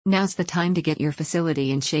Now's the time to get your facility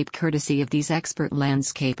in shape courtesy of these expert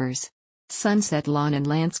landscapers. Sunset Lawn and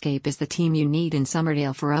Landscape is the team you need in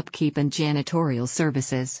Somerdale for upkeep and janitorial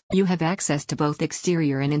services. You have access to both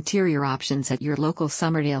exterior and interior options at your local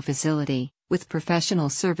Somerdale facility, with professional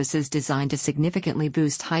services designed to significantly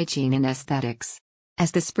boost hygiene and aesthetics.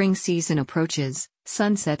 As the spring season approaches,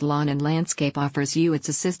 Sunset Lawn and Landscape offers you its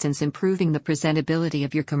assistance improving the presentability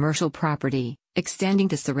of your commercial property, extending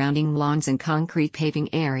to surrounding lawns and concrete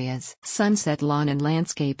paving areas. Sunset Lawn and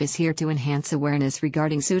Landscape is here to enhance awareness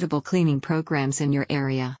regarding suitable cleaning programs in your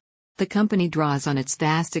area. The company draws on its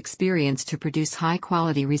vast experience to produce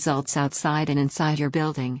high-quality results outside and inside your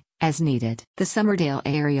building, as needed. The Somerdale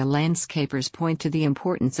area landscapers point to the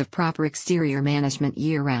importance of proper exterior management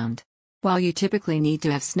year-round. While you typically need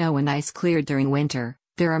to have snow and ice cleared during winter,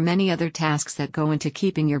 there are many other tasks that go into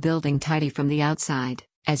keeping your building tidy from the outside,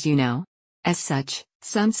 as you know. As such,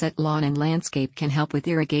 Sunset Lawn and Landscape can help with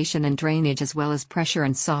irrigation and drainage as well as pressure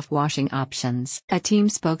and soft washing options. A team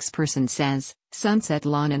spokesperson says, Sunset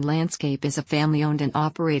Lawn and Landscape is a family-owned and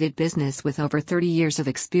operated business with over 30 years of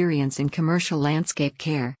experience in commercial landscape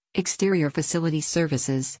care, exterior facility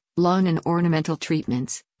services, lawn and ornamental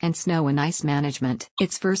treatments, and snow and ice management.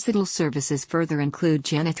 Its versatile services further include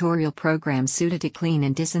janitorial programs suited to clean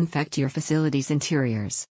and disinfect your facility's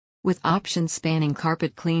interiors. With options spanning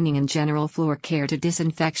carpet cleaning and general floor care to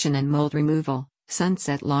disinfection and mold removal,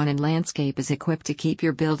 Sunset Lawn and Landscape is equipped to keep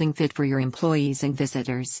your building fit for your employees and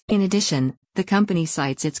visitors. In addition, the company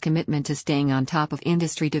cites its commitment to staying on top of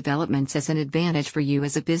industry developments as an advantage for you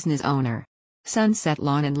as a business owner. Sunset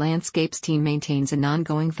Lawn and Landscape's team maintains an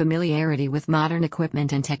ongoing familiarity with modern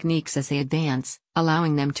equipment and techniques as they advance,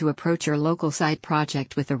 allowing them to approach your local site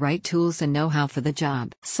project with the right tools and know-how for the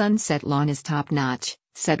job. Sunset Lawn is top-notch,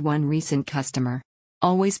 said one recent customer.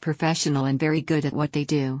 Always professional and very good at what they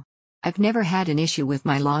do. I've never had an issue with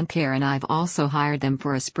my lawn care and I've also hired them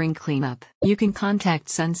for a spring cleanup. You can contact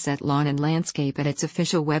Sunset Lawn and Landscape at its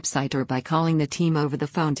official website or by calling the team over the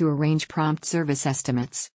phone to arrange prompt service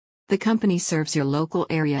estimates. The company serves your local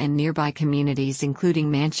area and nearby communities including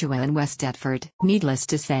Mantua and West Deptford. Needless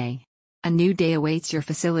to say, a new day awaits your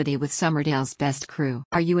facility with Somerdale's best crew.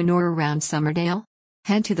 Are you in or around Somerdale?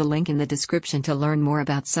 Head to the link in the description to learn more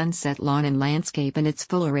about Sunset Lawn and Landscape and its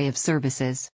full array of services.